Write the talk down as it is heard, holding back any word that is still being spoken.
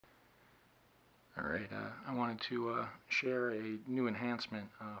Alright, I wanted to share a new enhancement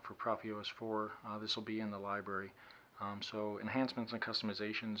for ProffieOS4. This will be in the library. So enhancements and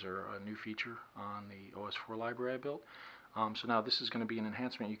customizations are a new feature on the OS4 library I built. So now this is going to be an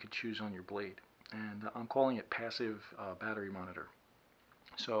enhancement you could choose on your blade. And I'm calling it passive battery monitor.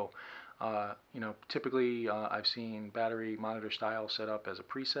 So, typically I've seen battery monitor style set up as a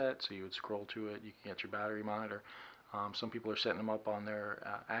preset, so you would scroll to it, you can get your battery monitor. Some people are setting them up on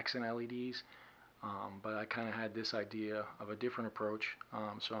their accent LEDs. But I kind of had this idea of a different approach,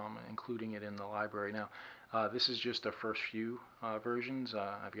 so I'm including it in the library. Now, this is just the first few versions.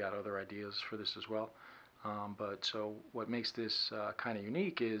 I've got other ideas for this as well. But so what makes this kind of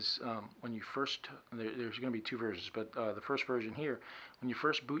unique is when you first, there's going to be two versions, but the first version here, when you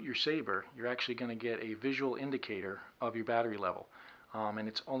first boot your Saber, you're actually going to get a visual indicator of your battery level. And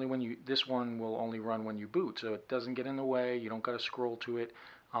it's only when this one will only run when you boot, so it doesn't get in the way, you don't got to scroll to it.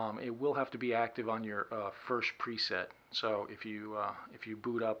 It will have to be active on your first preset. So if you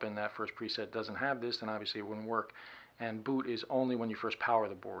boot up and that first preset doesn't have this, then obviously it wouldn't work. And boot is only when you first power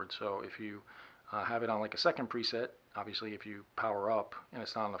the board. So if you have it on like a second preset, obviously if you power up and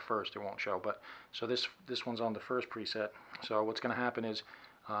it's not on the first, it won't show. But so this one's on the first preset. So what's going to happen is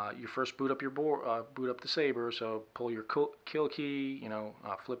you first boot up your board, boot up the Saber. So pull your kill key,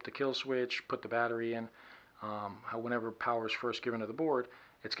 flip the kill switch, put the battery in. Whenever power is first given to the board,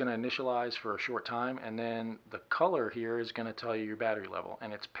 it's going to initialize for a short time, and then the color here is going to tell you your battery level.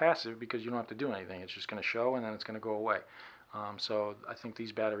 And it's passive because you don't have to do anything. It's just going to show, and then it's going to go away. So I think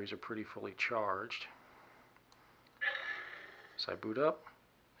these batteries are pretty fully charged. So I boot up.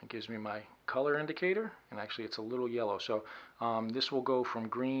 It gives me my color indicator, and actually it's a little yellow. So this will go from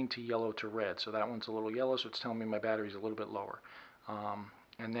green to yellow to red. So that one's a little yellow, so it's telling me my battery's a little bit lower.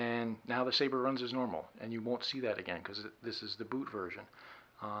 And then now the Saber runs as normal, and you won't see that again because this is the boot version.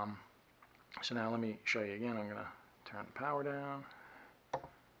 So now let me show you again. I'm going to turn the power down.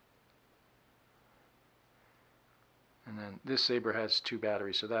 And then this Saber has two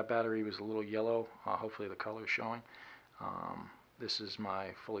batteries, so that battery was a little yellow. Hopefully the color is showing. This is my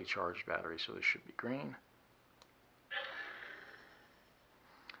fully charged battery, so this should be green.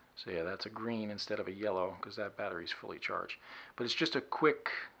 So yeah, that's a green instead of a yellow because that battery is fully charged. But it's just a quick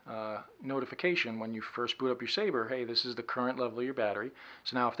notification when you first boot up your Saber, hey, this is the current level of your battery.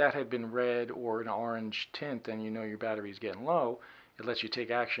 So now if that had been red or an orange tint, then you know your battery is getting low. It lets you take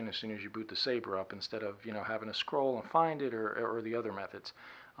action as soon as you boot the Saber up instead of having to scroll and find it or the other methods.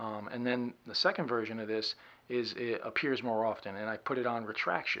 And then the second version of this is it appears more often, and I put it on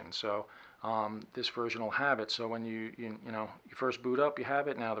retraction. So this version will have it. So when you first boot up, you have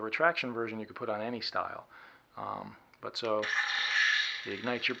it. Now the retraction version you can put on any style. But so you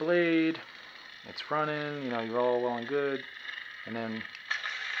ignite your blade, it's running, you're all well and good, and then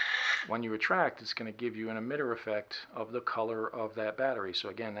when you retract, it's going to give you an emitter effect of the color of that battery. So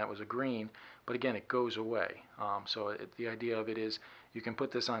again, that was a green, but again, it goes away. So the idea of it is you can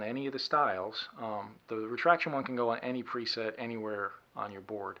put this on any of the styles. The retraction one can go on any preset anywhere on your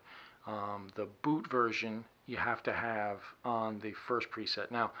board. The boot version you have to have on the first preset.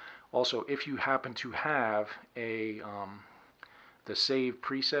 Now, also, if you happen to have the save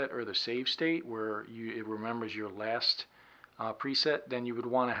preset or the save state where it remembers your last preset, then you would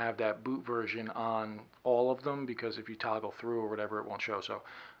want to have that boot version on all of them, because if you toggle through or whatever, it won't show. So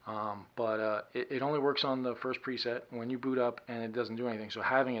it only works on the first preset when you boot up, and it doesn't do anything. So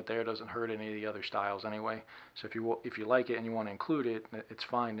having it there doesn't hurt any of the other styles anyway. So if you like it and you want to include it, it's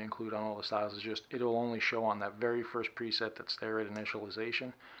fine to include on all the styles. It's just it'll only show on that very first preset that's there at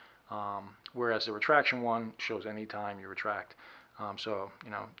initialization. Whereas the retraction one shows anytime you retract. So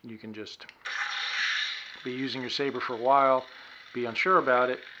you can just be using your Saber for a while, be unsure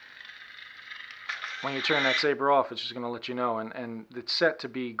about it. When you turn that Saber off, it's just going to let you know, and it's set to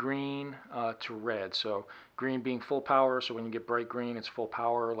be green to red. So green being full power, so when you get bright green, it's full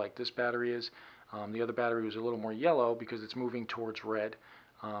power like this battery is. The other battery was a little more yellow because it's moving towards red.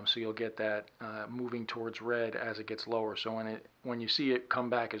 So you'll get that moving towards red as it gets lower. So when you see it come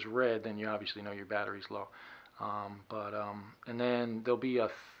back as red, then you obviously know your battery's low. And then there'll be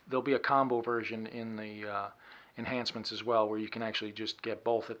a combo version in the enhancements as well, where you can actually just get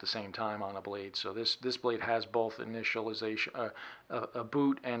both at the same time on a blade. So this blade has both initialization, a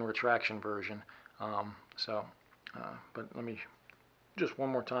boot and retraction version. But let me just one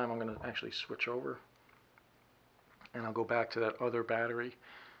more time. I'm going to actually switch over, and I'll go back to that other battery.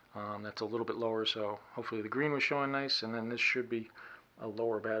 That's a little bit lower. So hopefully the green was showing nice, and then this should be a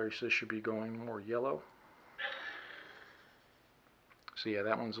lower battery, so this should be going more yellow. So yeah,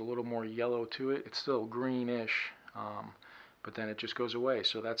 that one's a little more yellow to it. It's still greenish, but then it just goes away.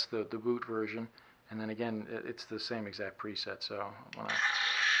 So that's the boot version. And then again, it's the same exact preset. So I'm gonna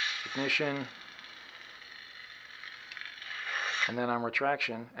ignition, and then on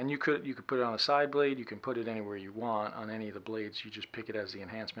retraction, and you could put it on a side blade, you can put it anywhere you want on any of the blades, you just pick it as the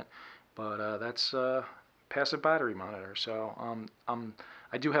enhancement. But that's passive battery monitor. So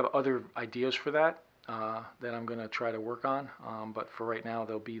I do have other ideas for that that I'm going to try to work on, but for right now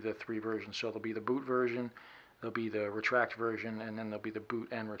there'll be the 3 versions. So there'll be the boot version, there'll be the retract version, and then there'll be the boot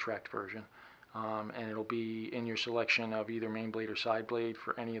and retract version. And it'll be in your selection of either main blade or side blade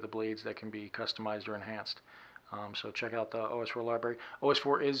for any of the blades that can be customized or enhanced. So check out the OS4 library.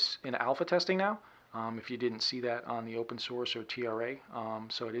 OS4 is in alpha testing now, if you didn't see that on the open source or TRA.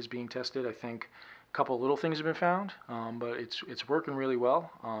 So it is being tested. I think a couple little things have been found, but it's working really well.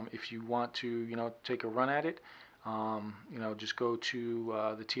 If you want to take a run at it, just go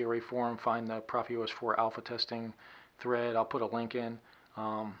to the TRA forum, find the ProffieOS4 alpha testing thread. I'll put a link in,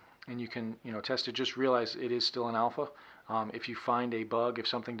 and you can test it. Just realize it is still in alpha. If you find a bug, if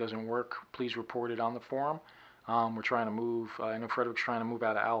something doesn't work, please report it on the forum. We're trying to move, I know Frederick's trying to move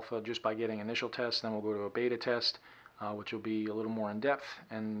out of alpha just by getting initial tests, then we'll go to a beta test, which will be a little more in depth,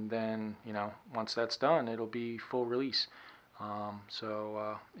 and then, once that's done, it'll be full release.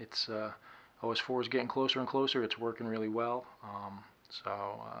 It's OS4 is getting closer and closer. It's working really well.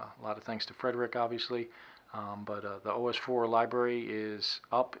 A lot of thanks to Frederick, obviously. But the OS4 library is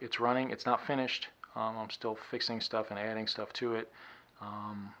up, it's running, it's not finished. I'm still fixing stuff and adding stuff to it.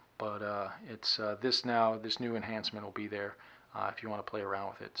 It's this new enhancement will be there if you want to play around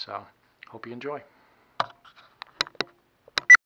with it. So hope you enjoy.